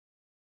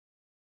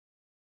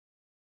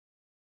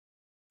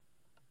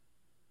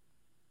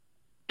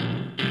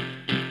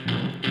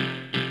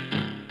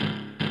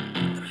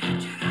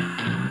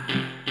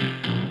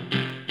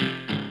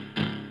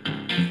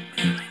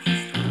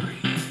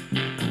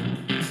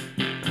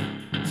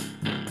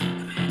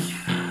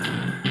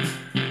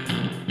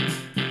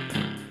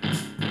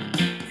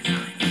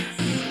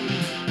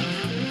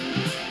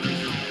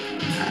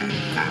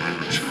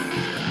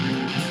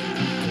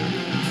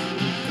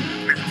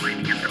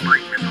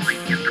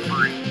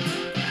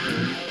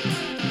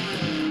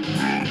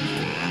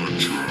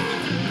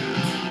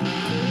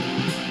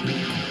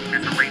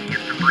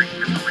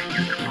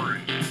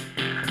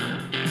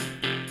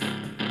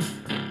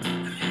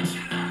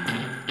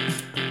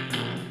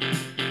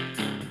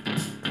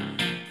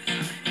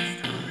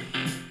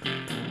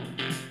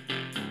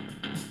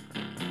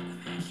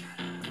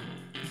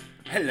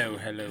Hello,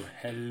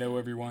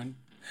 everyone,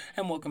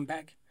 and welcome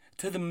back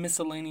to the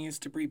Miscellaneous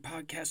Debris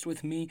Podcast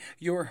with me,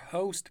 your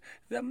host,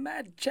 the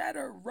Mad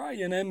Chatter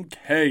Ryan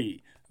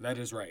MK. That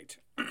is right.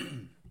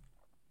 I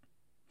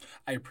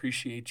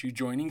appreciate you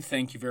joining.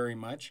 Thank you very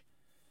much.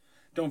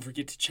 Don't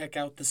forget to check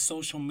out the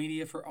social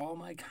media for all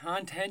my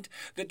content,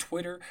 the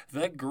Twitter,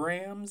 the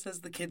grams, as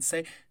the kids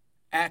say,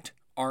 at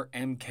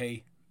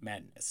RMK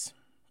Madness.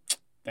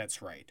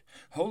 That's right.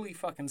 Holy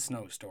fucking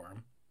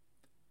snowstorm.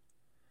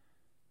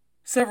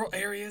 Several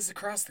areas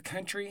across the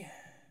country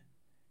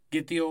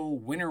get the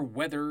old winter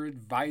weather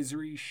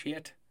advisory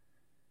shit.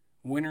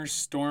 Winter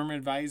storm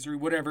advisory,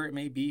 whatever it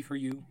may be for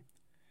you.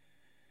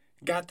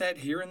 Got that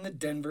here in the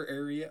Denver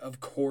area, of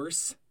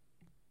course.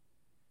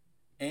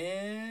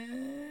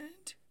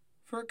 And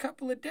for a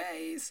couple of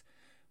days,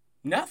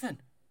 nothing.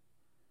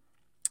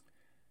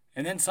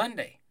 And then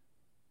Sunday,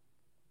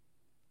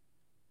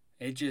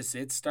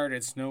 it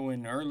started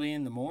snowing early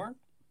in the morning.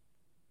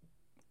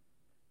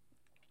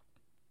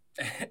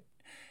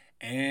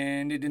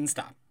 And it didn't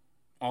stop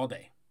all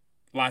day.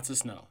 Lots of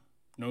snow.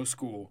 No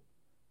school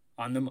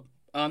on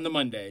the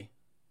Monday.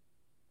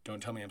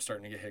 Don't tell me I'm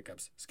starting to get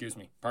hiccups. Excuse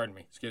me. Pardon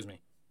me. Excuse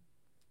me.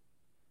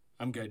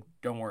 I'm good.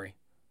 Don't worry.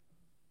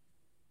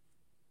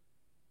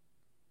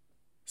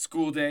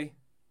 School day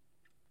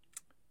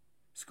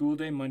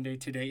Monday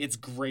today. It's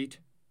great.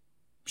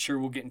 I'm sure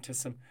we'll get into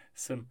some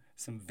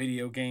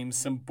video games,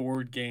 some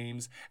board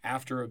games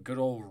after a good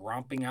old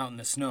romping out in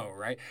the snow,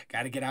 right?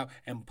 Got to get out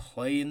and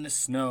play in the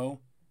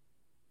snow.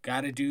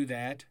 Got to do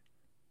that.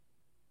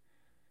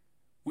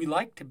 We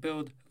like to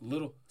build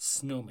little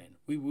snowmen.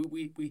 We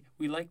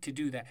like to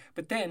do that.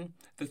 But then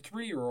the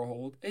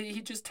 3-year-old,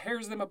 he just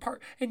tears them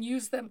apart and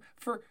uses them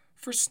for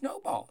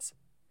snowballs.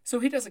 So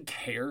he doesn't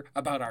care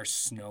about our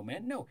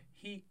snowmen. No,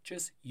 he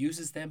just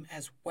uses them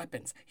as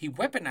weapons. He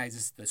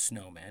weaponizes the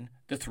snowmen,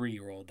 the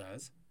 3-year-old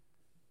does.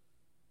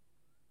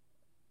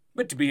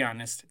 But to be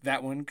honest,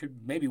 that one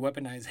could maybe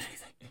weaponize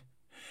anything.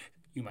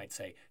 You might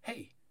say,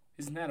 hey,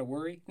 isn't that a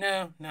worry?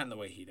 No, not in the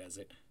way he does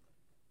it.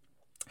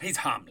 He's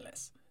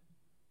harmless.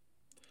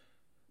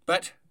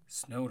 But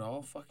snowed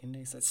all fucking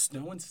days. That's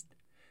snowing. It's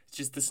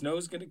just the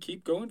snow's going to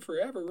keep going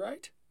forever,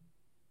 right?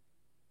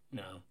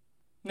 No.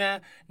 Nah,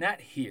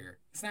 not here.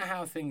 It's not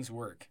how things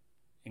work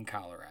in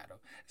Colorado.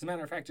 As a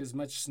matter of fact, as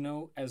much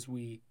snow as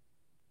we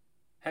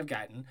have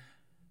gotten,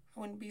 I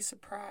wouldn't be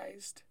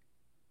surprised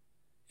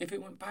if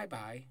it went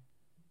bye-bye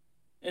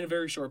in a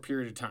very short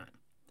period of time.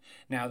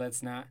 Now,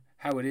 that's not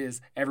how it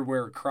is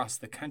everywhere across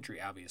the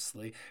country,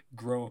 obviously.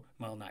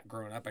 Not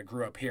growing up, I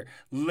grew up here.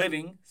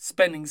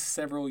 Spending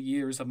several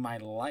years of my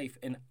life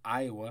in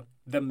Iowa,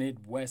 the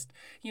Midwest.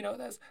 You know,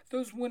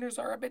 those winters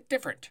are a bit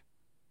different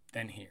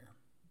than here.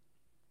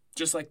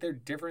 Just like they're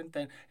different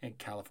than in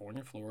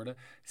California, Florida,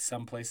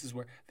 some places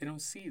where they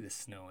don't see the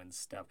snow and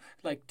stuff.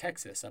 Like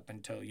Texas up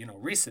until,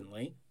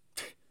 recently.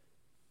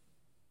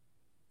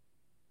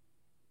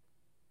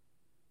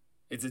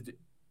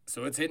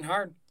 So it's hitting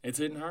hard. It's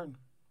hitting hard.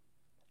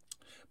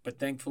 But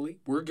thankfully,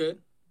 we're good.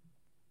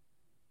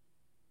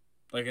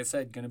 Like I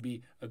said, going to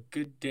be a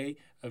good day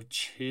of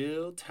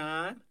chill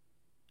time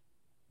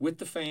with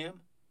the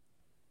fam.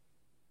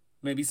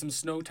 Maybe some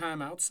snow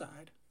time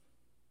outside.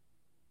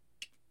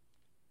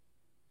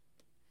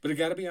 But I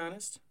got to be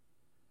honest.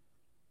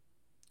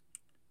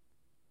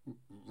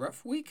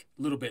 Rough week?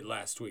 A little bit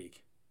last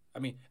week. I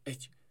mean,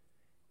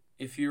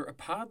 if you're a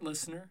pod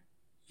listener,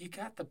 you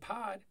got the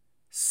pod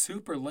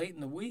super late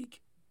in the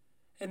week.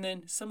 And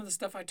then some of the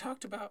stuff I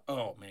talked about,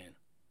 oh man,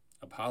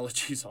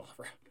 apologies all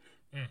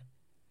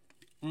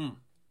around.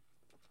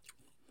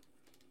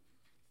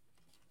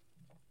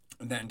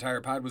 That entire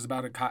pod was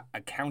about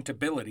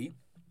accountability.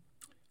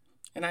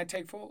 And I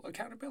take full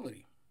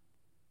accountability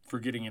for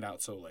getting it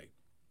out so late.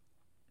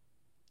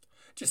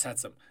 Just had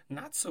some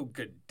not so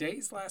good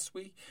days last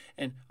week.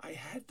 And I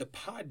had the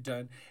pod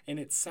done and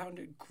it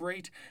sounded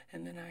great.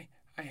 And then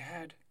I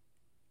had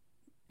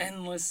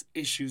endless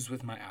issues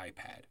with my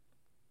iPad,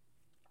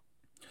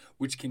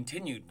 which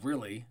continued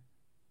really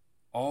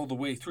all the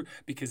way through,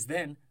 because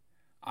then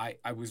I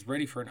was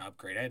ready for an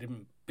upgrade. I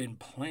hadn't been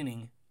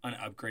planning on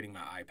upgrading my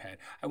iPad.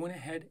 I went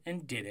ahead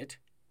and did it.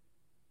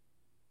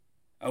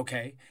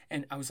 Okay.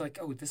 And I was like,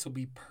 oh, this will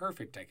be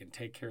perfect. I can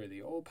take care of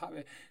the old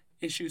pod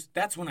issues.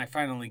 That's when I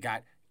finally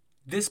got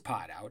this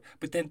pod out.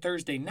 But then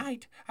Thursday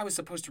night, I was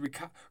supposed to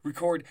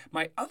record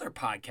my other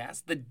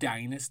podcast, the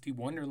Dynasty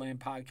Wonderland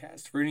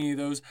podcast. For any of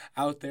those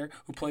out there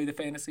who play the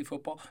fantasy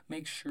football,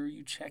 make sure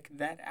you check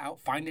that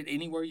out. Find it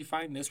anywhere you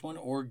find this one,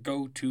 or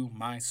go to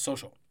my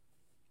social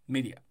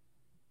media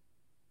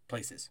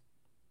places.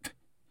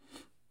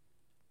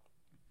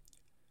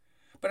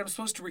 But I'm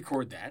supposed to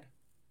record that.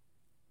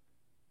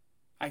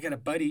 I got a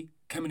buddy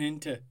coming in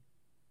to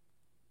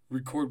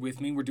record with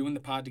me. We're doing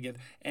the pod together,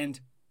 and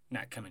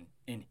not coming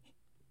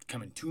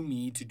to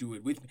me to do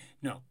it with me.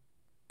 No,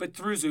 but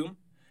through Zoom,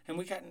 and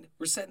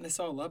we're setting this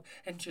all up,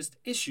 and just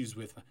issues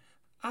with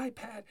my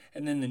iPad,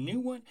 and then the new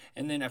one,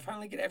 and then I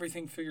finally get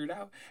everything figured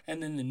out,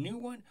 and then the new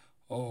one.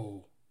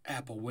 Oh,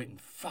 Apple went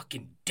and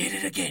fucking did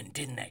it again,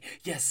 didn't they?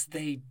 Yes,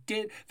 they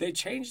did. They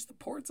changed the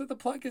ports of the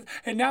plugins,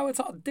 and now it's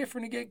all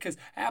different again because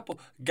Apple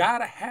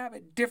gotta have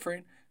it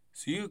different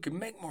so you can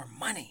make more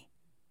money.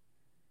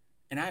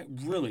 And I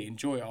really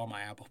enjoy all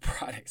my Apple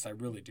products. I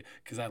really do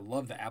because I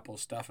love the Apple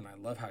stuff and I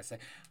love how I say.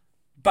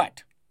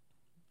 But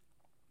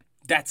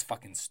that's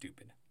fucking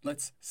stupid.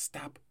 Let's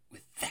stop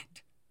with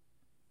that.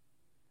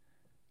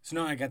 So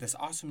now I got this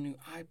awesome new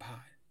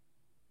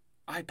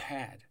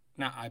iPad,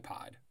 not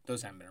iPod.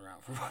 Those haven't been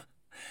around for a while.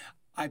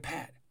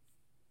 iPad.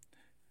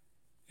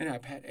 An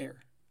iPad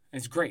Air. And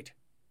it's great.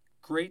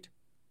 Great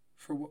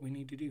for what we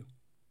need to do.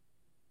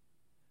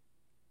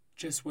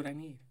 Just what I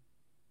need.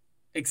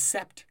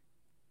 Except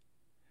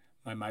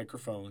my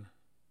microphone.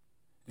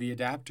 The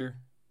adapter.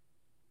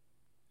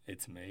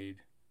 It's made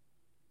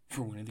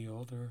for one of the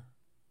older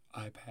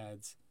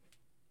iPads.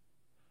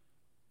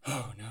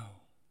 Oh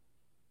no.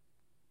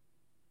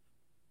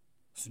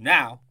 So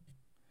now,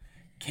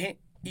 can't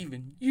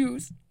even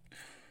use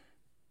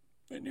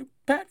my new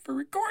pad for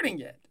recording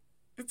yet.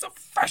 It's so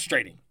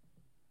frustrating.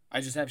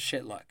 I just have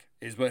shit luck,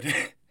 is what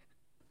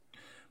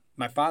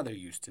my father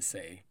used to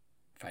say.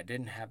 If I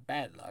didn't have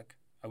bad luck,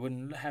 I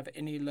wouldn't have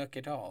any luck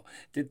at all.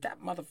 Did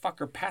that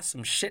motherfucker pass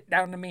some shit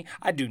down to me?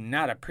 I do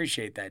not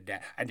appreciate that,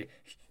 Dad.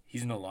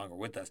 He's no longer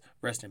with us.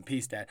 Rest in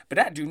peace, Dad. But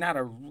I do not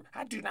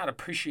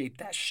appreciate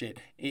that shit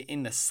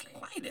in the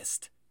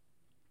slightest.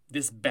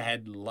 This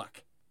bad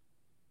luck.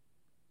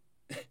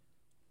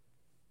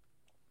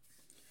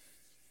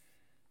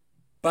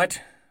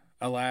 But,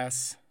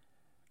 alas,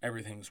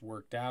 everything's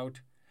worked out,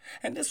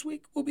 and this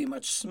week will be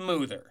much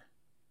smoother.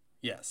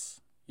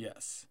 Yes.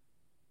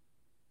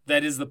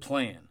 That is the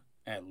plan,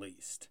 at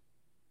least.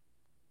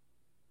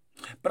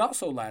 But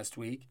also last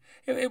week,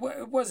 it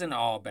wasn't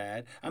all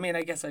bad. I mean,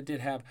 I guess I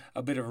did have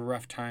a bit of a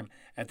rough time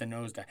at the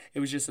nose doctor. It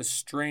was just a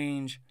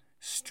strange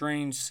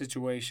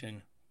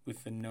situation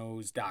with the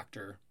nose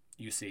doctor,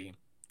 you see.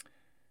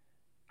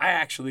 I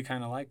actually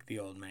kind of like the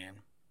old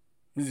man.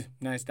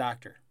 Nice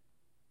doctor.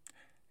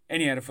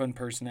 And he had a fun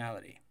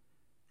personality.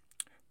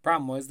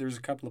 Problem was, there was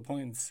a couple of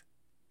points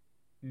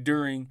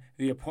during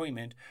the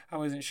appointment I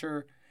wasn't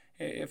sure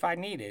if I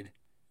needed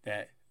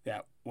that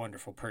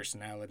wonderful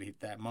personality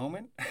at that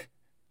moment.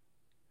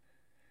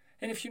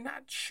 And if you're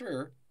not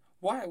sure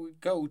why I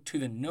would go to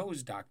the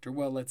nose doctor,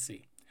 well, let's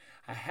see.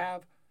 I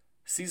have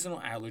seasonal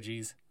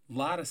allergies. A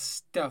lot of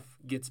stuff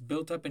gets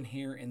built up in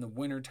here in the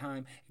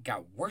wintertime. It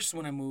got worse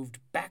when I moved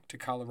back to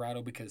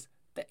Colorado because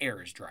the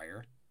air is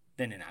drier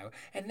than in Iowa.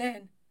 And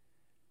then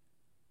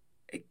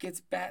it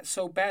gets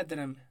so bad that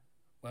I'm,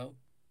 well,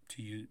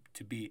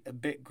 to be a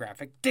bit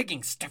graphic,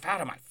 digging stuff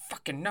out of my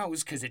fucking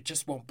nose because it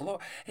just won't blow.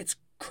 It's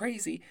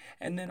crazy.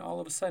 And then all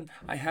of a sudden,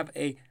 I have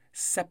a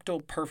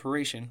septal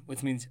perforation,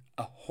 which means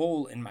a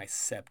hole in my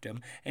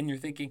septum. And you're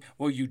thinking,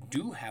 well, you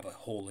do have a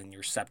hole in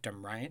your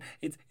septum, Ryan.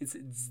 It's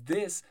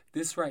this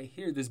right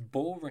here, this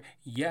bowl.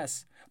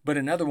 Yes, but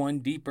another one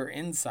deeper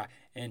inside.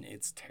 And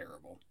it's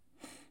terrible.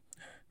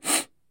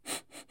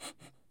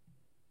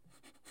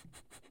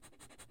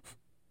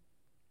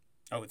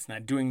 Oh, it's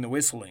not doing the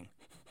whistling.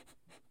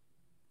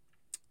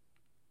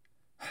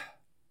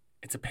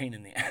 It's a pain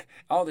in the ass.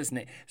 All this.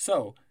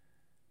 So,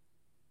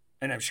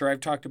 and I'm sure I've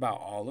talked about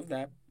all of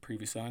that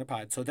previously on a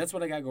pod. So that's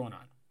what I got going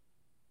on.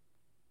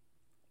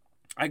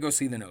 I go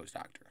see the nose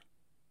doctor.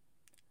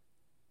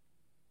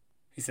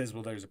 He says,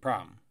 well, there's a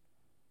problem.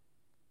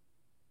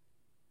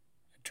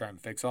 I try and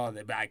fix all of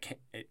it, but I can't.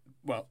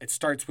 It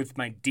starts with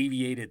my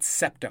deviated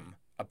septum,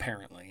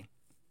 apparently.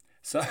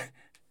 So,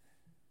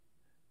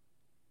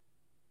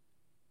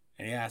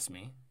 and he asked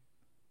me,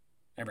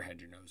 ever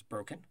had your nose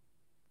broken?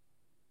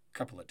 A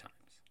couple of times.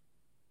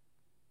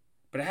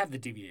 But I have the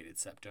deviated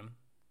septum,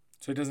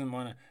 so it doesn't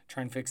want to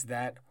try and fix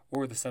that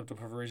or the septal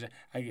perforation.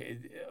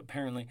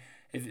 Apparently,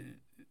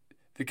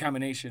 the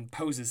combination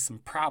poses some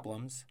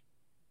problems,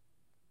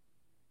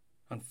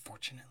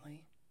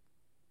 unfortunately.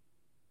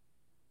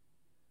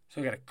 So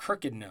I got a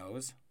crooked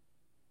nose.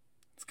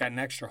 It's got an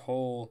extra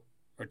hole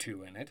or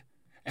two in it.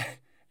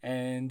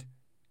 And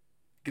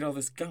get all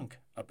this gunk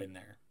up in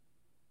there.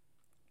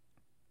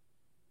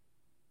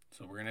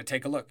 So we're going to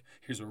take a look.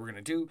 Here's what we're going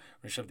to do. We're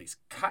going to shove these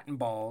cotton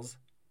balls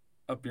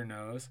up your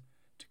nose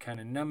to kind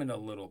of numb it a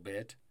little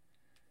bit.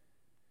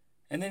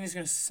 And then he's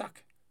going to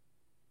suck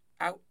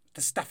out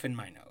the stuff in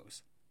my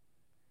nose.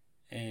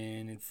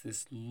 And it's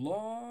this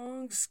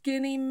long,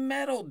 skinny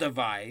metal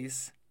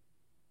device,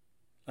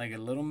 like a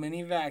little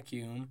mini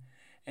vacuum.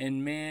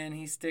 And man,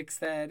 he sticks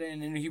that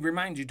in and he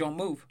reminds you, don't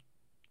move.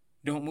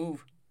 Don't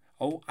move.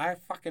 Oh, I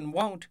fucking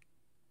won't.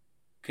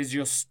 Because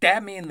you'll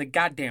stab me in the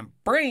goddamn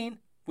brain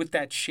with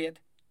that shit.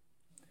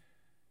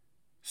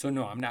 So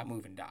no, I'm not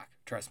moving, Doc.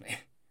 Trust me.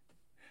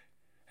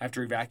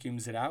 After he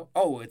vacuums it out,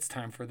 it's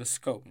time for the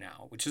scope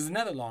now, which is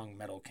another long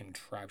metal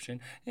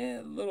contraption, a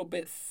little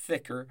bit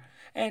thicker.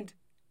 And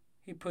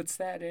he puts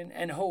that in,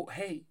 and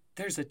hey,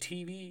 there's a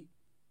TV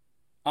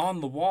on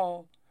the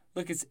wall.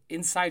 Look, it's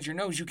inside your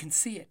nose. You can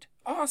see it.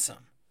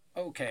 Awesome.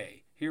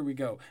 Okay, here we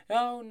go.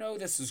 Oh no,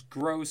 this is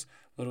gross,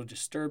 a little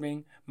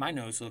disturbing. My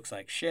nose looks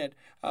like shit.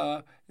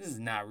 This is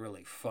not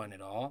really fun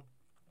at all.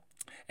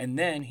 And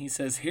then he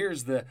says,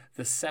 here's the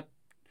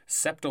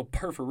septal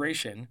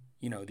perforation,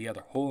 the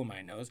other hole in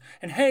my nose.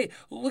 And hey,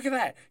 look at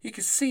that. You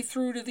can see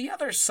through to the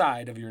other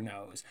side of your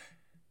nose.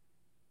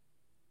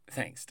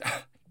 Thanks,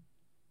 Doc.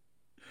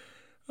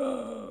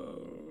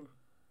 Oh.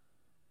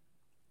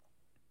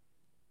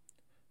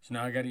 So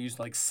now I got to use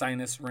like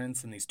sinus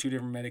rinse and these 2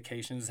 different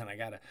medications, and I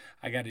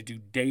got to do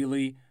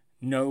daily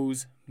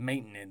nose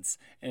maintenance,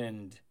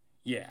 and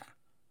yeah,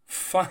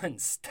 fun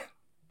stuff.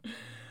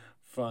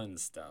 Fun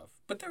stuff.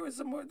 But there was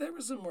some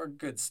more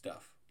good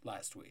stuff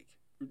last week.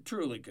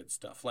 Truly good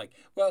stuff.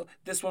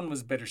 This one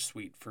was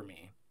bittersweet for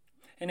me.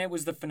 And it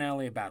was the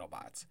finale of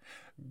BattleBots.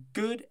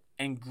 Good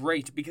and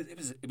great because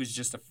it was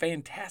just a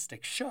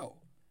fantastic show.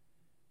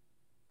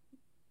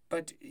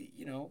 But,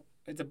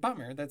 it's a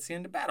bummer that's the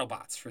end of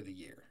BattleBots for the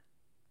year.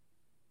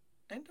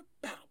 End of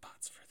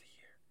BattleBots for the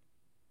year.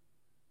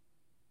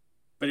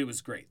 But it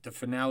was great. The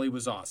finale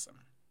was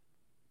awesome.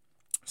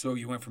 So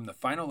you went from the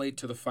final 8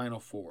 to the final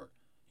 4.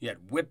 You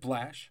had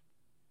Whiplash,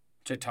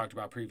 which I talked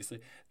about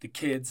previously. The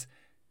kids,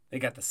 they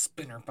got the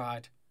spinner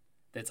bot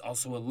that's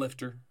also a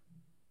lifter.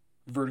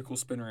 Vertical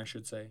spinner, I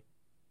should say.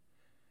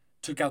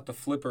 Took out the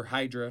flipper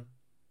Hydra.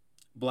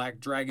 Black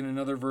Dragon,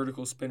 another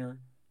vertical spinner.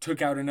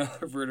 Took out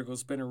another vertical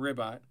spinner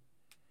Ribot.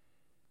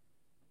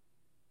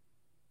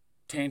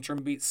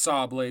 Tantrum beat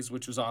Sawblaze,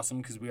 which was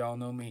awesome because we all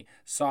know me.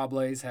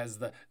 Sawblaze has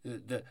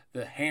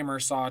the hammer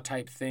saw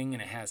type thing,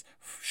 and it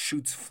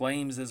shoots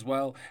flames as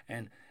well.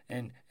 And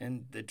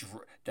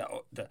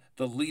the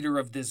leader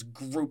of this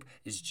group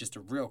is just a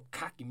real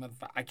cocky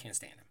motherfucker. I can't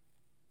stand him.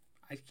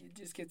 I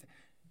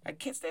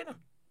can't stand him.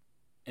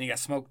 And he got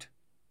smoked.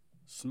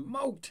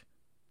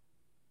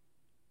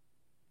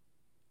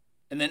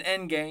 And then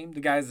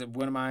Endgame,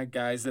 one of my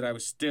guys that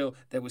was still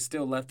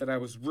left that I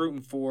was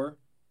rooting for,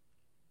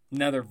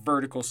 another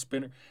vertical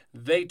spinner.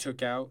 They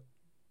took out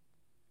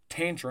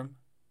Tantrum.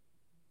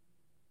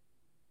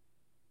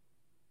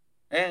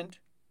 And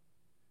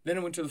then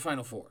it went to the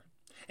final 4.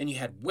 And you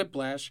had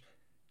Whiplash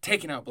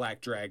taking out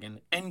Black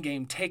Dragon,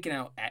 Endgame taking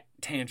out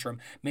Tantrum,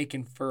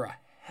 making for a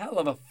hell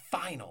of a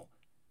final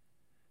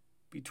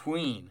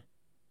between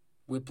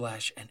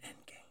Whiplash and Endgame.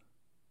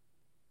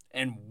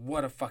 And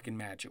what a fucking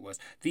match it was.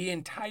 The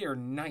entire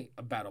night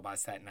of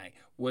BattleBots that night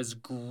was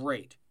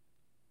great.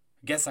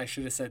 I guess I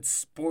should have said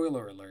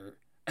spoiler alert.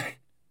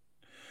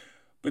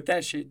 But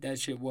that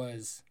shit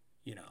was,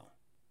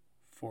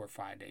 4 or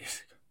 5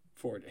 days ago.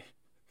 4 days.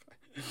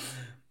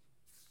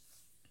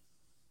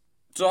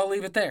 So I'll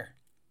leave it there.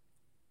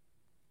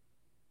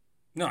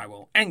 No, I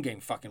won't.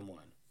 Endgame fucking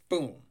won.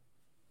 Boom.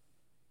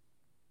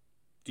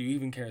 Do you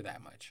even care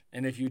that much?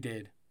 And if you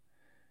did,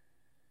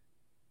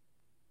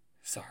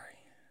 sorry.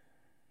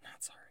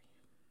 Not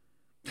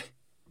sorry.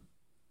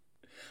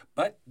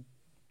 But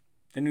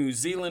the New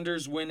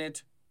Zealanders win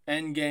it.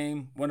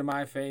 Endgame, one of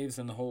my faves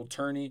in the whole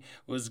tourney.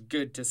 Was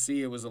good to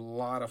see. It was a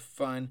lot of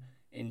fun.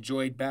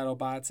 Enjoyed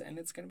BattleBots, and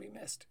it's going to be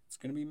missed. It's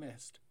going to be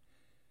missed.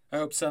 I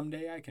hope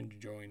someday I can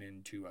join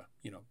into,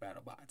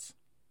 BattleBots.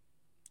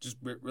 Just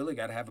really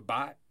got to have a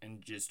bot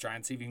and just try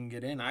and see if you can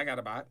get in. I got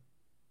a bot.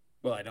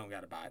 Well, I don't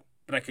got a bot,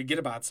 but I could get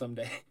a bot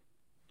someday.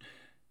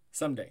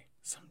 Someday.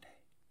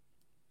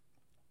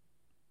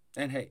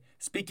 And hey,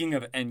 speaking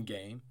of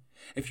Endgame,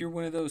 if you're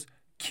one of those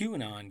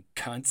QAnon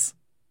cunts,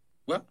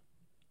 well,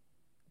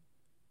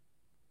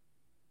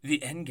 the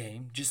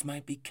Endgame just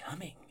might be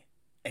coming,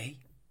 eh?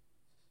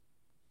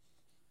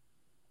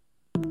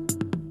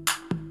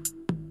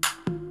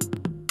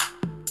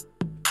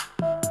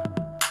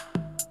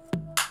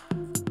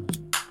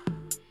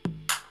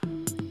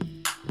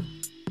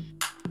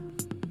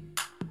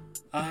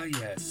 Ah,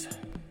 yes.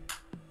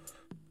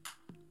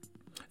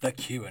 The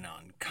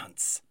QAnon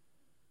cunts.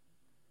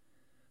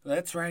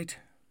 That's right.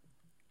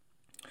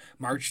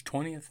 March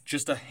 20th,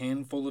 just a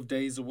handful of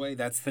days away.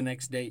 That's the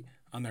next date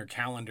on their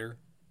calendar,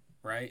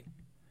 right?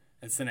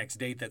 That's the next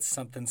date that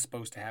something's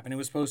supposed to happen. It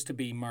was supposed to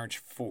be March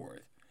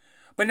 4th.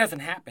 But nothing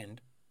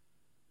happened.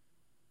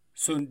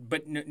 So,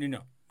 but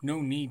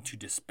no need to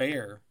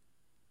despair,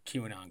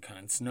 QAnon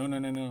cunts.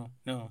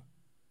 No.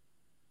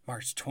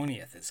 March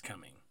 20th is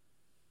coming.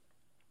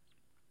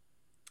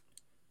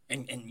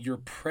 And your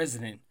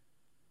president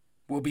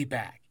will be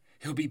back.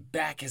 He'll be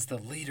back as the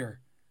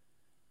leader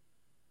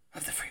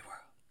of the free world.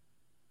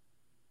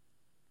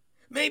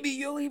 Maybe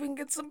you'll even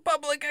get some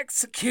public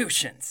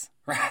executions,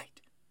 right?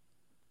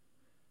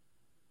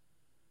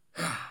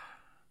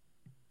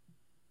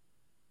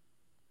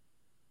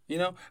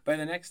 By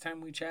the next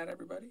time we chat,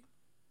 everybody,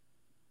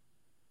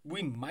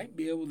 we might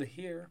be able to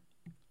hear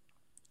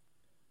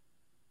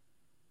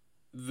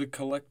the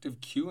collective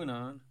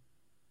QAnon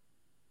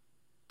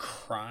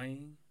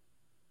crying,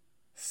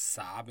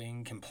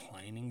 sobbing,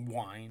 complaining,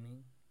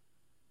 whining.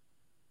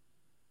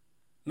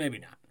 Maybe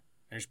not.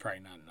 There's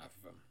probably not enough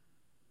of them.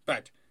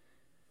 But,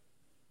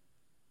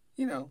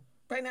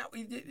 by now,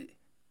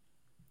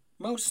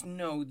 most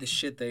know the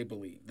shit they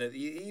believe. The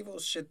evil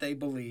shit they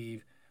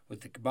believe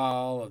with the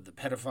cabal of the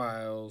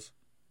pedophiles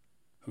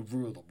who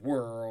rule the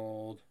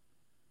world.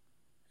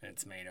 And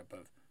it's made up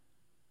of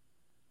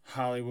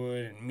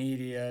Hollywood and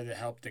media that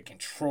help to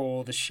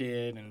control the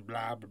shit and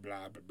blah, blah,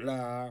 blah, blah,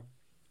 blah.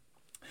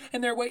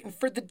 And they're waiting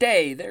for the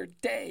day, their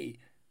day,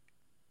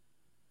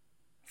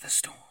 the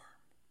storm,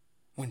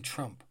 when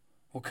Trump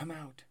will come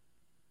out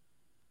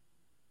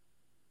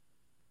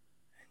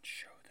and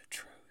show the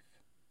truth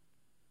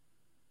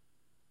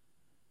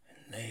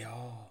and lay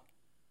all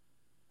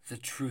the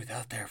truth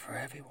out there for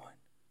everyone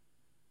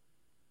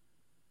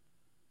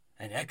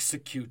and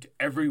execute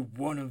every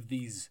one of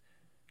these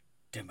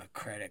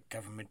Democratic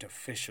government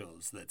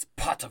officials that's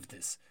part of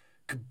this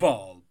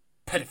cabal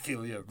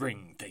pedophilia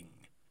ring thing.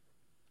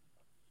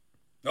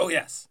 Oh,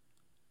 yes.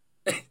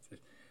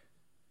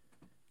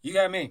 You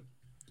got me.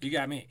 You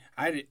got me.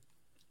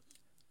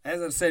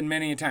 As I've said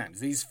many times,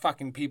 these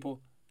fucking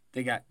people,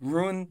 they got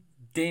ruined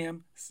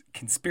damn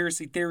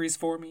conspiracy theories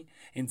for me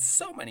in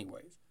so many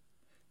ways.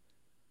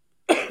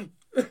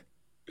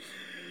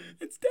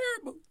 It's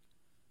terrible.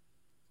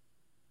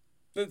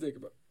 Let's think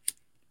about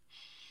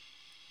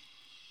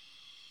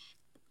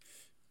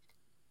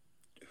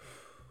it.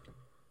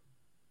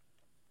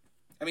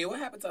 I mean, what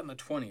happens on the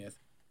 20th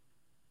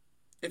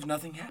if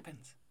nothing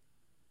happens?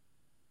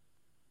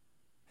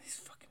 These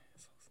fucking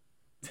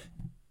assholes.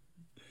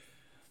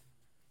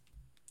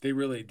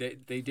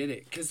 They did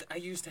it. Because I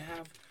used to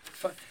have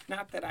fun.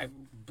 Not that I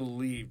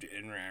believed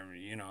in,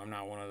 I'm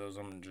not one of those,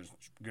 I'm just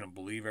going to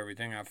believe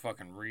everything I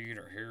fucking read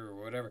or hear or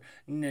whatever.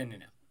 No.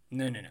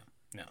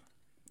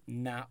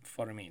 Not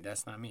for me.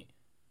 That's not me.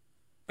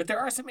 But there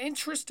are some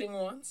interesting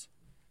ones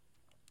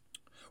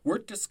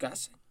worth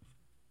discussing.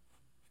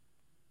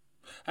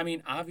 I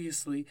mean,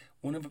 obviously,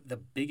 one of the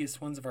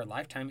biggest ones of our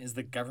lifetime is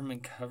the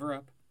government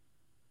cover-up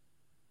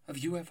of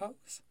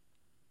UFOs.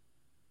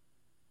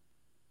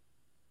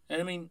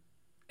 And I mean,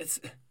 it's,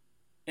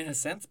 in a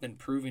sense, been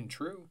proven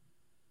true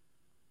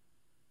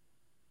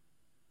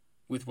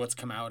with what's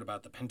come out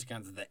about the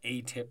Pentagon's, the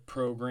ATIP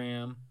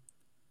program,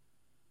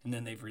 and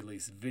then they've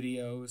released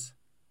videos.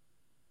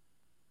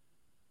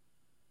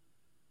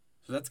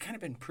 So that's kind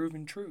of been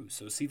proven true.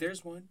 So see,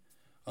 there's one.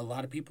 A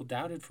lot of people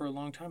doubted for a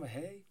long time, but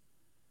hey,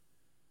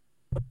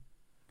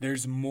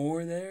 there's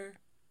more there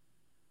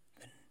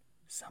than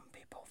some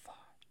people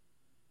thought.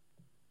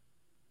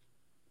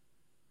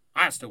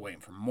 I'm still waiting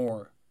for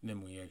more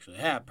than we actually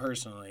have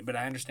personally, but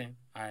I understand.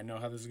 I know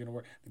how this is going to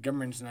work. The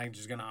government's not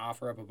just going to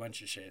offer up a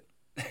bunch of shit.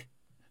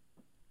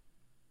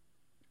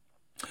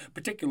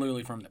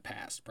 Particularly from the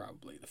past,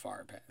 probably, the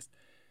far past.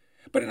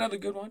 But another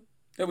good one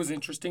that was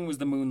interesting was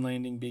the moon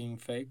landing being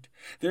faked.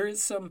 There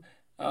is some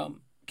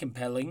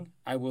compelling,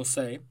 I will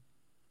say,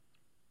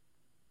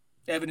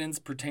 evidence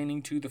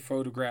pertaining to the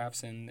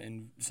photographs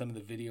and some of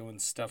the video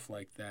and stuff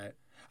like that.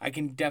 I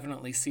can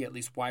definitely see at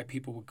least why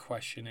people would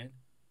question it.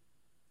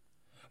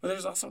 But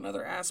there's also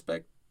another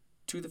aspect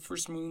to the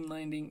first moon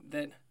landing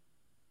that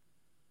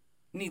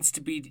needs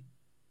to be,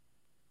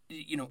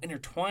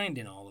 intertwined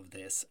in all of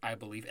this, I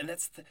believe. And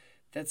that's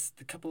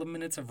the couple of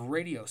minutes of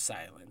radio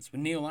silence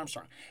with Neil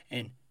Armstrong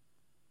and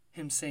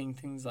him saying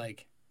things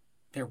like,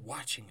 they're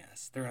watching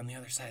us. They're on the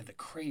other side of the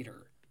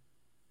crater.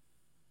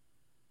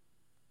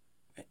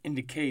 It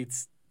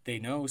indicates they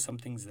know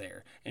something's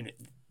there. And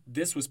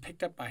this was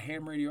picked up by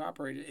ham radio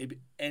operators,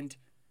 and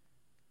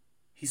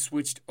he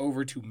switched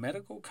over to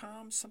medical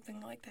comms, something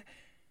like that.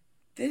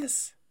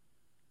 This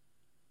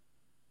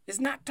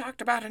is not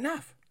talked about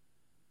enough.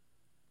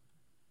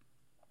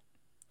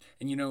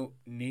 And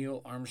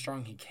Neil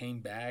Armstrong, he came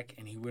back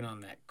and he went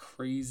on that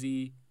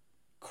crazy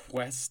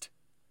quest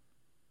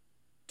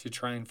to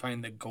try and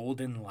find the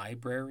Golden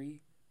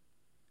Library.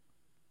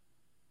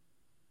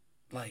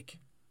 Like,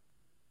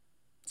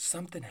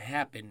 something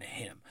happened to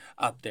him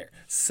up there.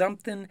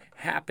 Something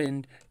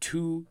happened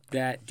to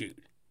that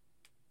dude.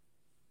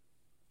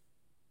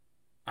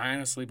 I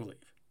honestly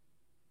believe.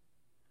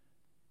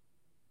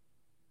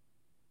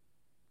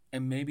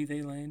 And maybe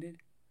they landed.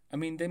 I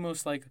mean, they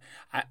most likely...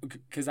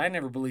 Because I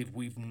never believe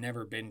we've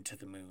never been to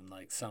the moon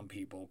like some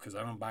people, because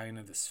I don't buy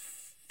into this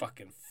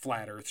fucking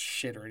flat earth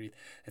shit or anything.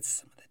 It's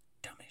some of the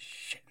dumbest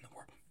shit in the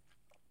world.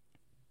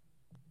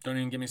 Don't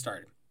even get me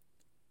started.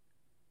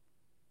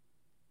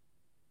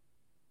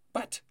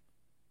 But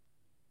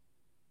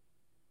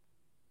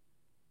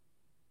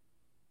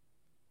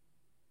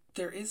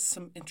there is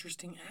some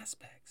interesting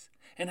aspects.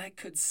 And I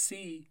could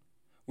see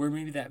where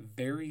maybe that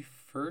very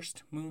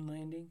first moon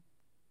landing,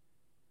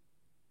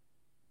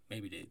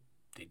 maybe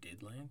they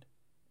did land,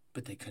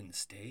 but they couldn't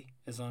stay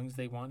as long as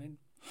they wanted.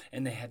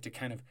 And they had to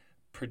kind of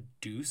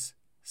produce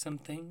some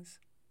things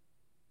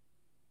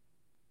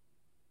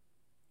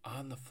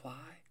on the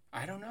fly.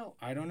 I don't know.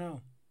 I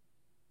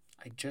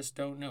just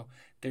don't know.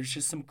 There's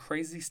just some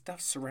crazy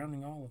stuff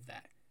surrounding all of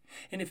that.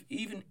 And if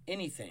even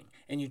anything,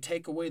 and you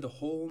take away the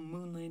whole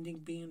moon landing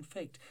being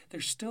faked,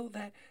 there's still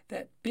that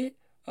bit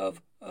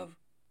of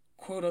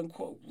quote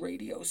unquote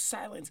radio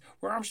silence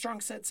where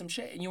Armstrong said some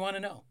shit and you want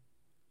to know,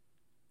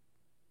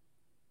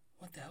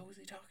 what the hell was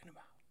he talking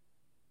about?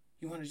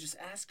 You want to just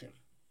ask him.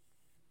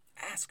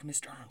 Ask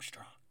Mr.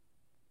 Armstrong.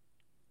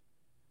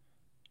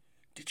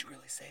 Did you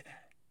really say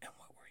that? And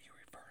what were you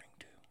referring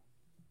to?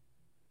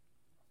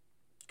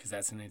 Because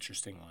that's an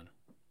interesting one.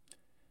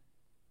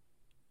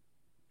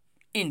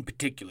 In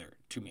particular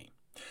to me.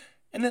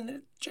 And then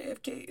the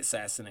JFK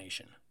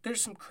assassination.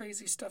 There's some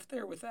crazy stuff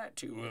there with that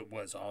too.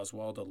 Was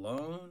Oswald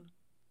alone?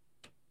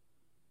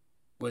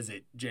 Was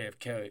it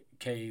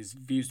JFK's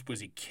views?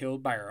 Was he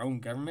killed by our own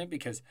government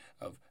because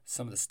of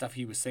some of the stuff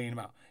he was saying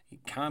about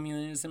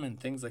communism and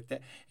things like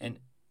that?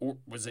 Or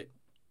was it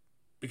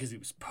because he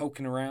was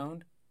poking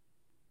around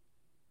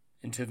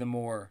into the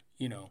more,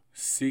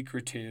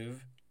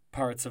 secretive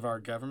parts of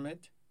our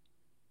government?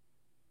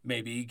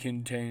 Maybe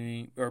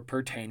containing or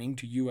pertaining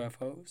to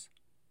UFOs?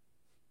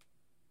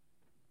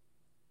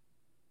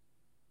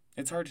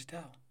 It's hard to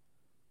tell.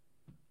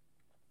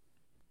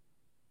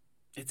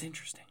 It's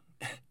interesting.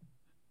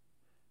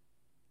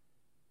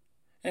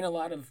 And a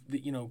lot of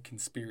the,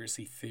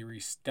 conspiracy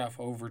theory stuff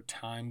over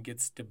time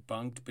gets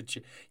debunked, but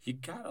you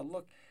gotta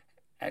look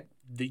at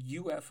the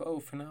UFO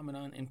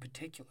phenomenon in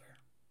particular.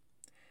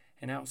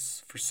 And how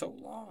for so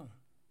long,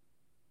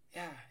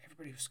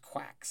 everybody was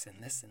quacks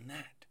and this and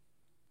that.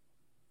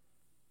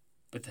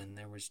 But then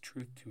there was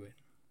truth to it.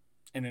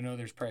 And I know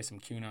there's probably some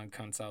QAnon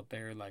cunts out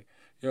there like,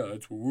 yeah,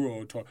 that's what we're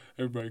all talking.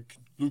 Everybody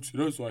looks at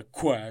us like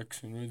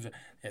quacks. And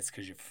that's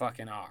because you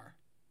fucking are.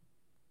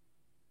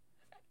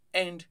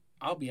 And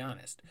I'll be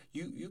honest,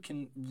 you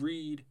can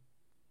read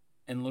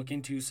and look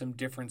into some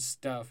different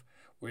stuff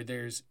where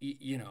there's,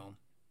 the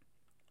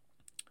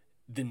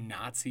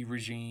Nazi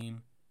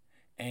regime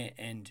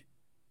and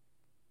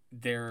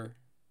their,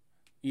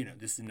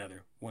 this is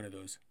another one of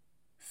those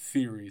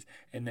theories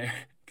and their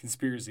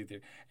conspiracy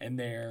theory and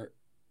their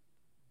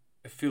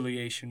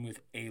affiliation with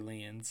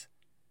aliens.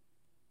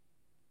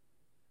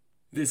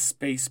 This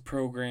space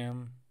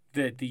program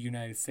that the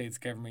United States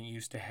government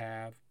used to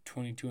have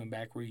 22 and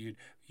back, where you'd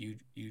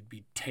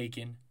be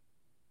taken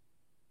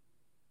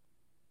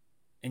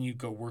and you'd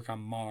go work on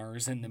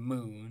Mars and the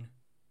moon,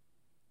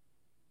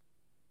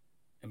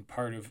 and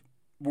part of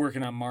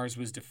working on Mars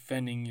was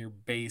defending your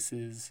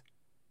bases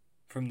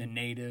from the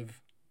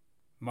native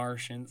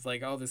Martians.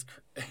 Like, all this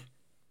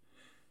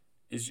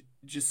is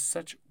just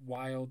such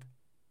wild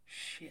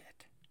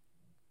shit.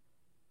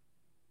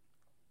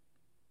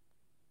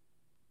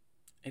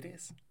 It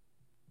is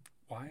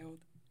wild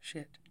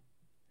shit,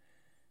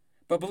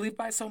 but believed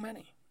by so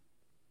many.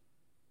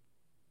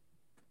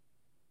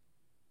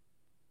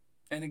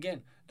 And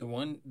again, the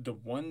one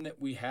that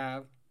we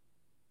have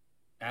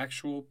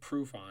actual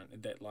proof on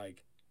that,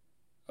 like,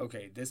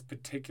 okay, this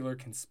particular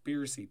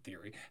conspiracy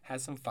theory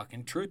has some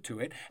fucking truth to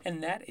it,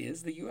 and that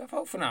is the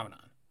UFO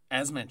phenomenon,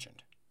 as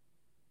mentioned.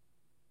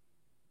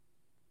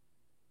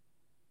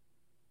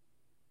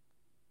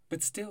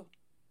 But still,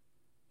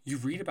 you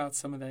read about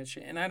some of that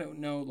shit, and I don't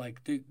know,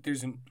 like,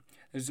 there's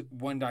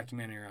one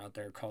documentary out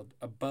there called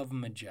Above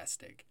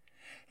Majestic,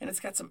 and it's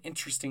got some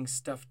interesting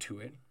stuff to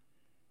it,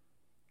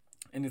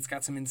 and it's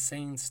got some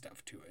insane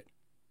stuff to it.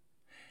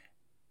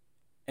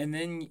 And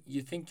then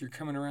you think you're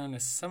coming around to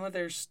some of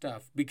their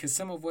stuff because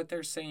some of what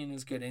they're saying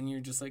is good, and you're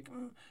just like,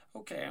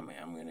 okay,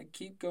 I'm going to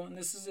keep going.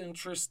 This is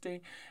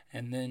interesting.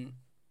 And then,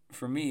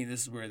 for me,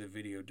 this is where the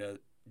video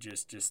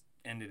just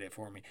ended it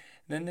for me.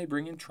 Then they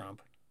bring in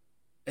Trump.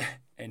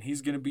 And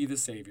he's gonna be the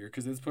savior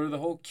because it's part of the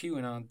whole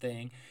QAnon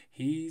thing.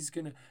 He's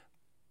gonna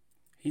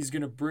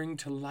bring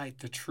to light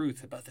the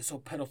truth about this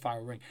whole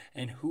pedophile ring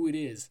and who it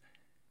is,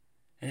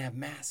 and have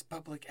mass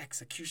public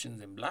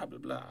executions and blah blah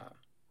blah.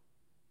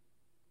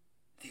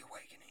 The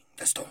awakening,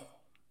 the storm.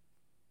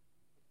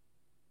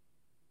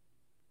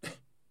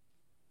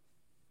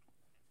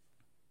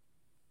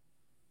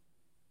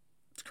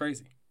 It's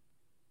crazy.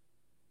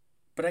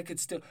 But I could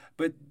still.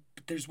 But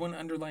there's one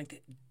underlying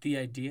the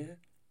idea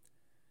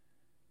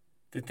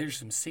that there's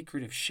some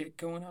secretive shit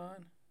going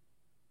on,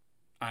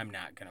 I'm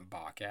not going to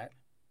balk at.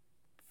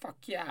 Fuck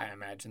yeah, I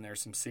imagine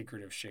there's some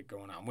secretive shit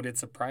going on. Would it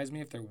surprise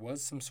me if there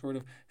was some sort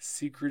of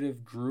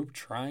secretive group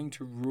trying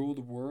to rule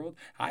the world?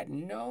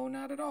 No,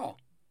 not at all.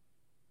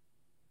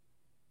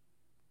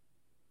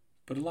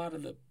 But a lot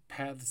of the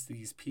paths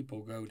these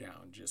people go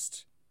down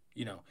just,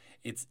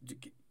 it's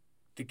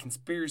the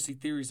conspiracy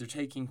theories are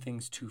taking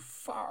things too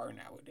far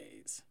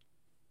nowadays.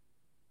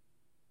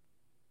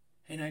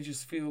 And I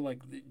just feel like,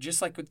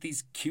 just like with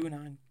these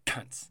QAnon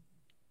cunts,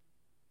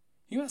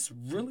 you must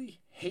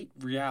really hate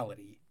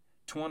reality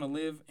to want to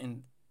live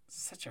in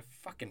such a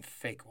fucking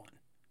fake one.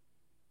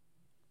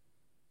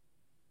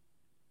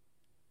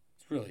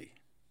 It's really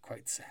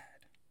quite sad.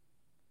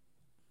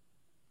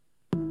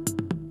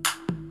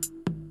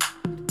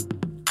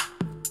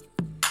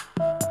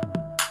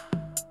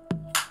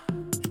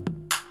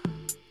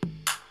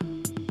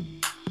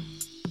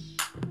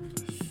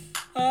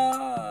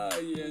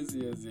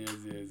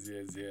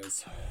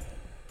 Yes.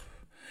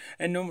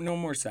 And no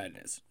more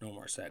sadness. No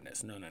more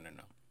sadness. No.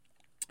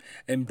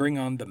 And bring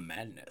on the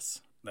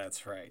madness.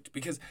 That's right.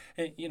 Because,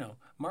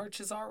 March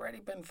has already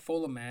been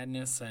full of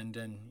madness, and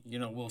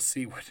we'll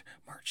see what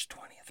March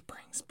 20th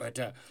brings.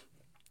 But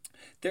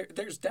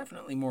There's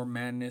definitely more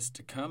madness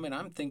to come, and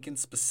I'm thinking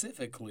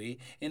specifically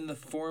in the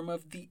form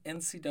of the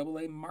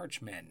NCAA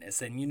March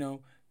Madness. And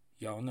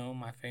y'all know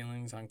my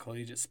feelings on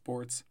collegiate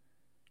sports.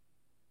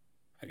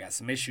 I got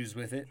some issues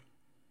with it.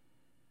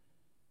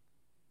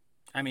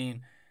 I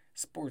mean,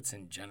 sports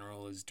in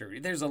general is dirty.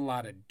 There's a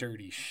lot of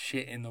dirty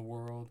shit in the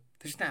world.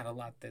 There's not a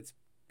lot that's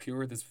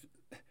pure, that's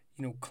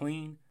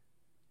clean.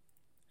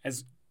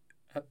 As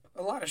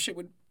a lot of shit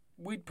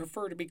we'd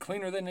prefer to be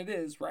cleaner than it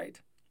is,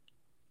 right?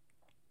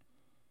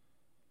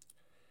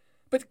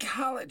 But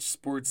college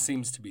sports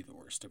seems to be the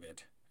worst of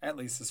it, at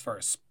least as far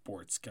as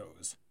sports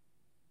goes.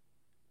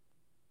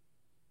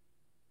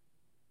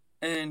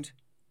 And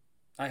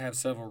I have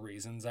several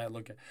reasons. I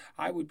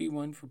would be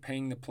one for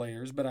paying the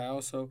players, but I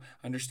also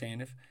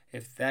understand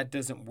if that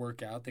doesn't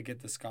work out, they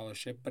get the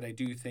scholarship. But I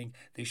do think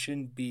they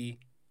shouldn't be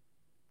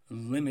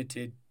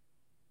limited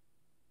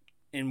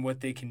in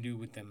what they can do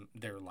with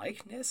their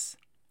likeness.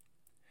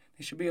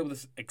 They should be able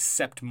to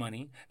accept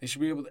money. They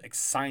should be able to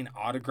sign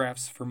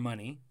autographs for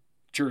money,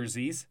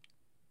 jerseys.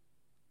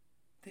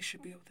 They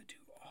should be able to do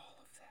all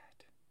of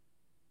that.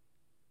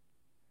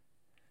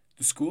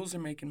 The schools are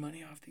making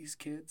money off these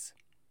kids.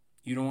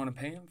 You don't want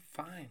to pay them?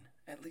 Fine.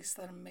 At least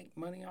let them make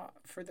money off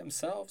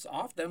themselves.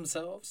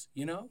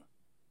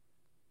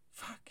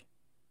 Fuck.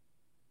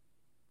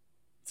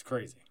 It's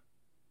crazy.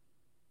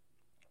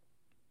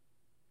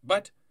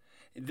 But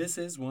this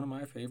is one of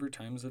my favorite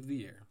times of the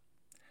year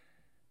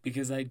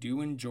because I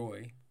do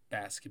enjoy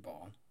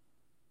basketball.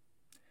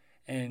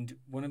 And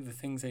one of the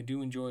things I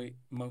do enjoy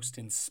most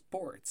in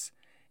sports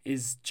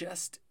is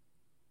just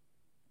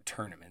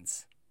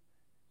tournaments.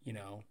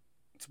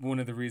 It's one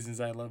of the reasons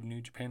I love New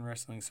Japan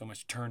Wrestling so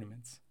much,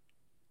 tournaments.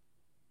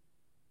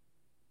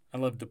 I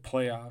love the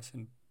playoffs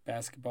in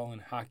basketball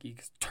and hockey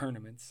because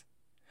tournaments.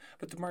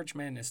 But the March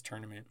Madness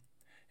tournament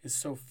is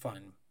so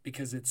fun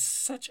because it's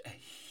such a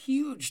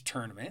huge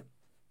tournament.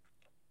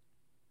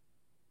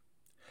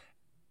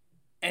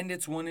 And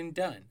it's one and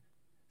done.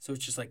 So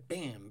it's just like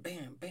bam,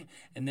 bam, bam.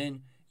 And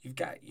then you've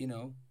got,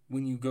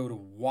 when you go to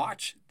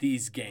watch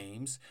these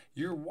games,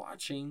 you're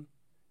watching,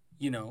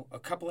 a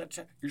couple of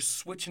times. You're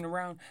switching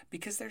around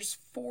because there's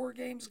 4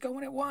 games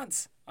going at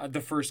once.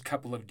 The first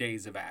couple of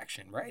days of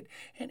action, right?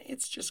 And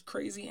it's just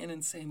crazy and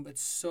insane, but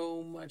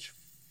so much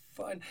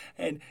fun.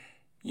 And,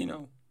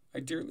 I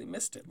dearly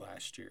missed it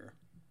last year.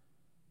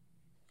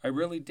 I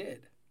really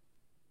did.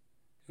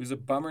 It was a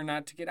bummer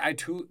not to get. I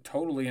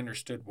totally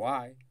understood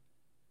why.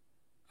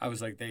 I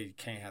was like, they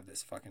can't have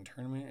this fucking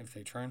tournament. If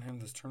they try and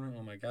have this tournament,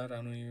 oh my God, I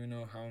don't even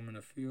know how I'm going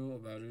to feel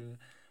about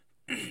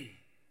it.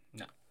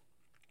 No.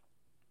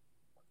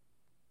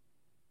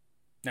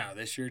 Now,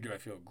 this year, do I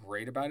feel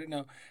great about it?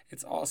 No.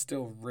 It's all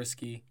still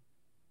risky.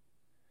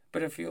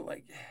 But I feel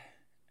like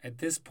at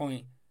this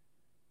point,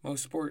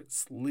 most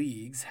sports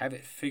leagues have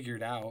it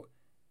figured out.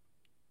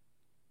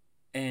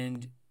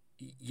 And,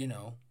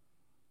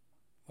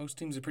 most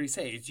teams are pretty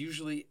safe. It's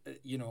usually,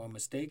 a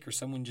mistake or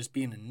someone just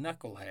being a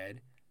knucklehead.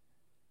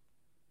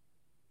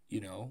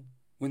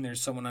 When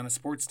there's someone on a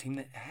sports team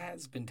that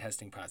has been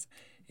testing positive.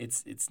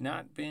 It's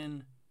not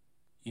been,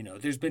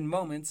 there's been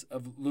moments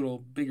of little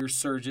bigger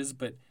surges,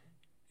 but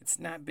it's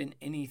not been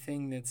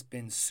anything that's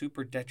been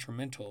super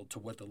detrimental to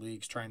what the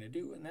league's trying to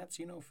do. And that's,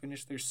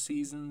 finish their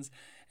seasons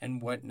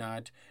and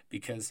whatnot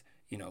because,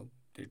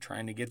 they're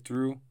trying to get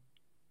through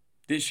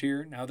this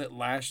year now that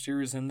last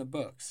year is in the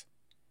books.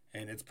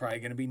 And it's probably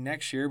going to be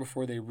next year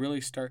before they really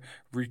start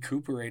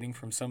recuperating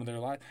from some of their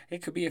life.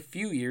 It could be a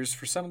few years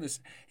for some of this.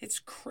 It's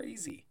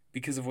crazy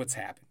because of what's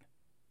happened.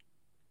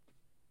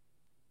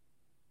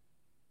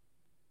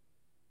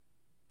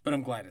 But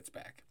I'm glad it's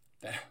back.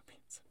 That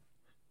means,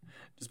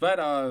 despite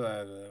all,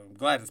 I'm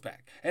glad it's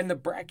back. And the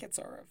brackets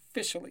are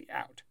officially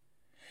out.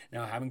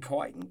 Now, I haven't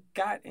quite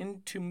got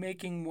into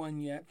making one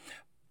yet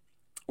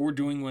or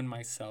doing one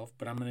myself,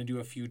 but I'm going to do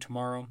a few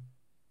tomorrow.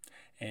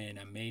 And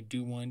I may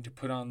do one to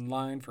put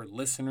online for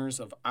listeners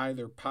of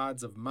either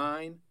pods of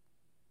mine.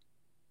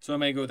 So I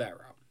may go that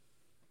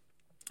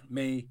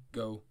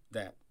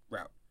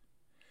route.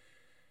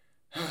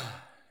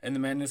 And the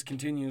madness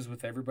continues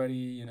with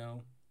everybody,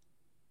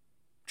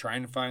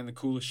 trying to find the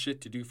coolest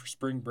shit to do for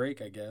spring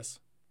break, I guess.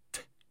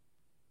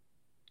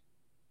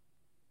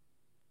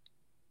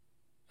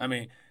 I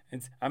mean,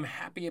 I'm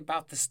happy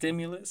about the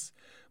stimulus,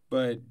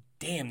 but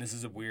damn, this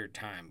is a weird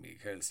time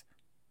because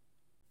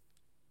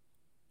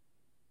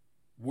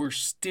we're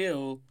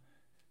still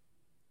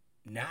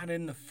not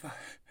in the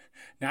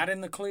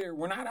clear.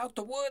 We're not out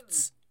the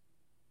woods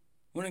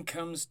when it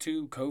comes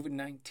to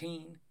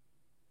COVID-19.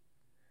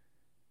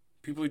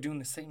 People are doing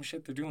the same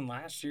shit they're doing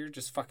last year,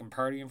 just fucking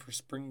partying for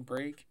spring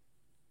break.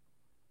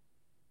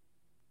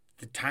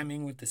 The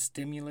timing with the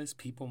stimulus,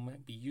 people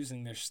might be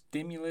using their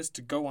stimulus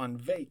to go on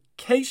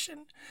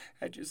vacation.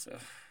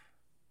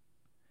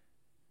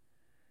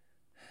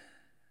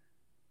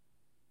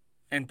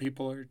 And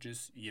people are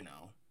just,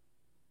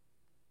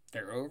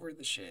 they're over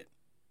the shit.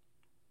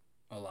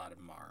 A lot of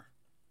them are.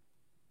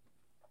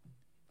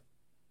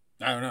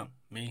 I don't know.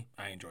 Me,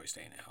 I enjoy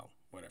staying at home.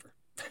 Whatever.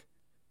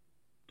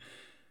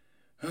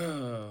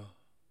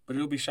 But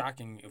it'll be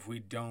shocking if we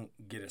don't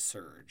get a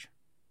surge.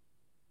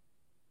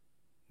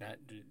 Not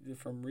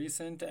from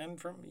recent and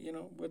from,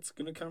 what's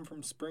going to come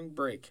from spring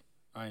break,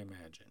 I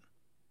imagine.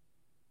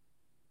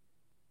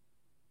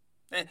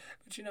 But,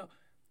 to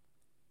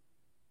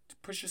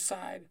push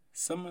aside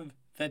some of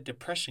that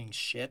depressing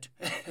shit,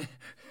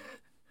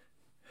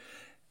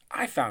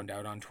 I found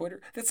out on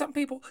Twitter that some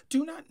people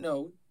do not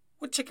know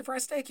what chicken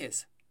fried steak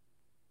is.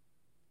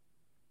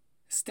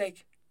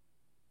 Steak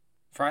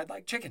fried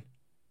like chicken.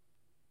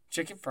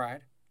 Chicken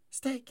fried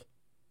steak.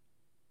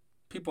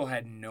 People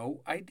had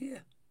no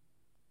idea.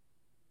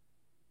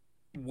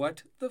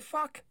 What the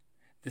fuck?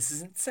 This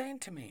is insane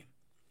to me.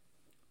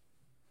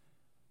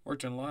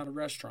 Worked in a lot of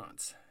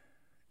restaurants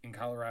in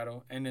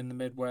Colorado and in the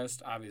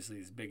Midwest. Obviously,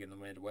 it's big in the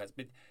Midwest,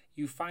 but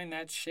you find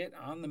that shit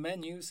on the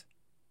menus.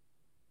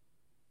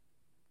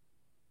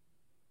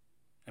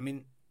 I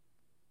mean,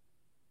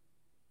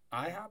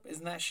 IHOP,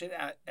 isn't that shit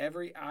at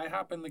every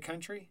IHOP in the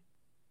country?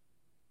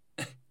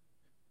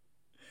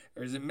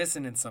 Or is it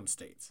missing in some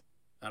states?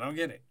 I don't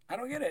get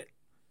it.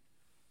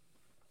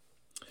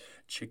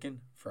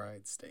 Chicken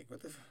fried steak.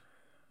 What the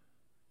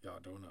y'all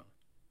don't know.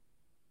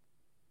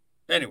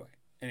 Anyway.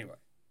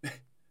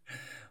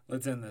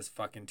 Let's end this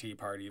fucking tea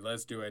party.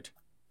 Let's do it.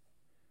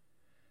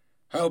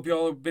 I hope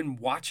y'all have been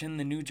watching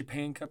the New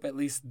Japan Cup, at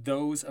least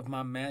those of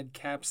my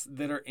madcaps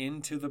that are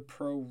into the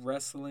pro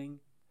wrestling.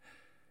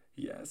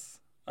 Yes,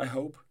 I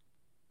hope.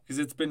 Because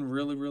it's been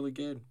really, really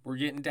good. We're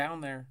getting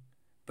down there.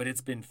 But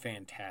it's been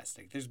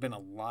fantastic. There's been a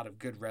lot of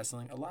good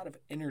wrestling, a lot of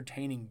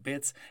entertaining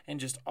bits, and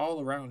just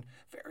all around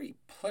very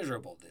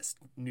pleasurable, this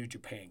New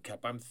Japan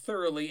Cup. I'm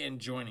thoroughly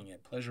enjoying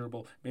it.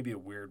 Pleasurable, maybe a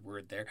weird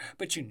word there,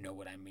 but you know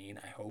what I mean,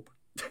 I hope.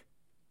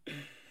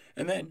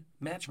 And then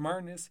Match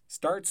Madness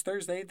starts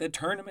Thursday. The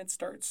tournament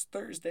starts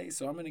Thursday,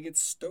 so I'm going to get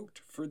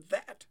stoked for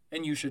that.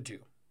 And you should too.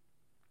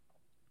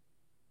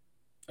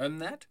 Other than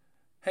that,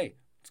 hey,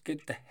 let's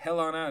get the hell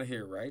on out of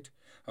here, right?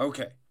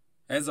 Okay,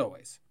 as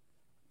always.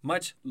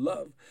 Much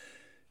love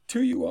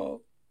to you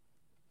all.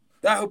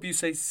 I hope you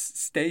stay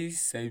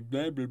safe,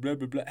 blah, blah, blah,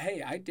 blah, blah.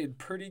 Hey, I did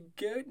pretty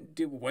good.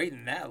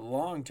 Waiting that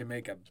long to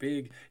make a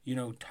big,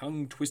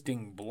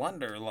 tongue-twisting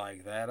blunder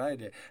like that. I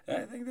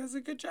think that's a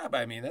good job.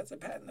 I mean, that's a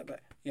pat in the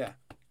back. Yeah.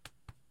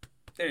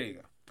 There you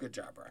go. Good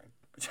job,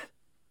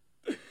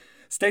 Brian.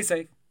 Stay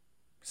safe.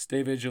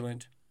 Stay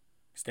vigilant.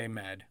 Stay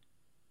mad.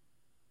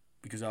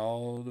 Because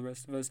all the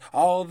rest of us,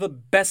 all the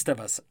best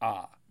of us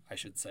are, I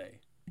should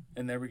say.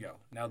 And there we go.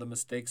 Now the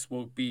mistakes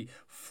will be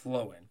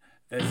flowing.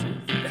 That's it.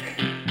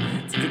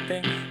 It's a good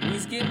thing.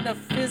 He's getting the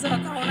fizz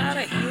on out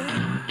of here.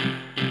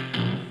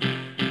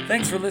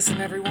 Thanks for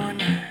listening, everyone.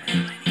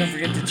 Don't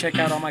forget to check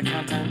out all my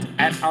content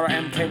at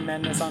RMK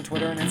Madness on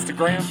Twitter and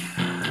Instagram.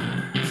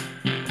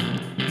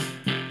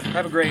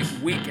 Have a great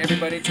week,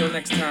 everybody. Till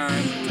next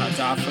time.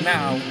 Ta-ta for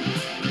now.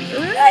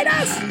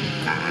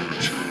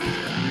 Laters!